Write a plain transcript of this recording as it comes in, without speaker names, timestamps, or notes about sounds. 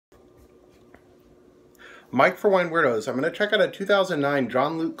Mike for Wine Weirdos. I'm going to check out a 2009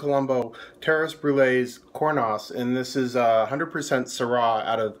 Jean-Luc Colombo Terrace Brulee's Cornas, and this is 100% Syrah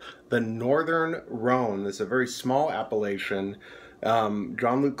out of the Northern Rhone. This is a very small appellation.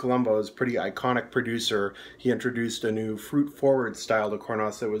 Jean-Luc Colombo is a pretty iconic producer. He introduced a new fruit-forward style to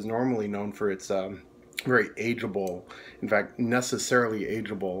Cornas that was normally known for its very ageable, in fact, necessarily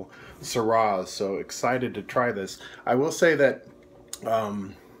ageable Syrahs. So excited to try this. I will say that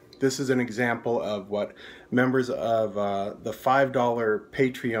this is an example of what members of the $5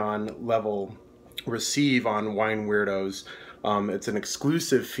 Patreon level receive on Wine Weirdos. It's an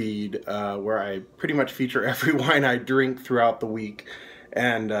exclusive feed where I pretty much feature every wine I drink throughout the week,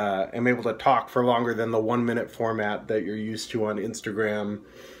 and am able to talk for longer than the 1-minute format that you're used to on Instagram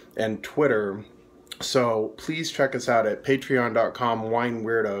and Twitter. So please check us out at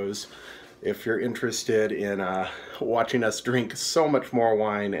patreon.com/WineWeirdos if you're interested in watching us drink so much more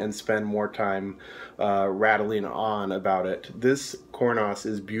wine and spend more time rattling on about it. This Cornas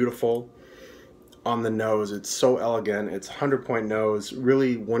is beautiful on the nose. It's so elegant. It's 100-point nose,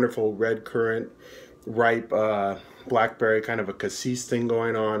 really wonderful red currant, ripe blackberry, kind of a cassis thing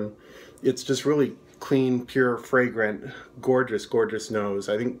going on. It's just really clean, pure, fragrant, gorgeous, gorgeous nose.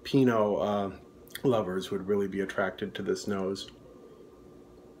 I think Pinot lovers would really be attracted to this nose.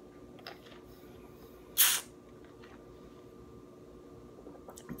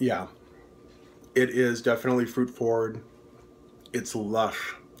 Yeah, it is definitely fruit forward. It's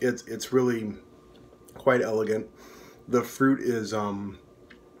lush. It's really quite elegant. The fruit is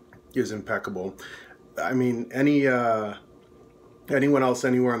impeccable. I mean, anyone else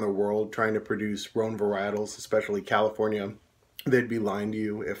anywhere in the world trying to produce Rhone varietals, especially California, they'd be lying to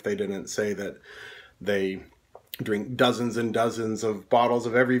you if they didn't say that they drink dozens and dozens of bottles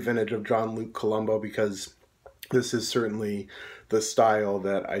of every vintage of Jean-Luc Colombo, because this is certainly the style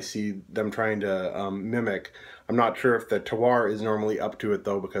that I see them trying to mimic. I'm not sure if the terroir is normally up to it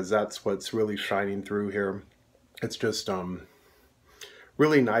though, because that's what's really shining through here. It's just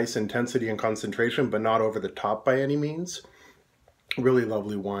really nice intensity and concentration, but not over the top by any means. Really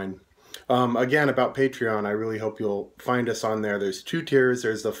lovely wine. Again, about Patreon, I really hope you'll find us on there. There's 2 tiers.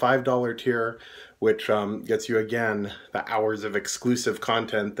 There's the $5 tier, which gets you, again, the hours of exclusive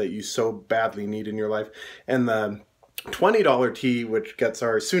content that you so badly need in your life. And the $20 tee, which gets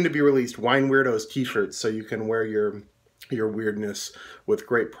our soon-to-be-released Wine Weirdos t-shirts, so you can wear your weirdness with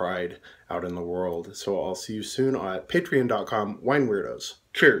great pride out in the world. So I'll see you soon at patreon.com/WineWeirdos.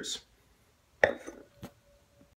 Cheers!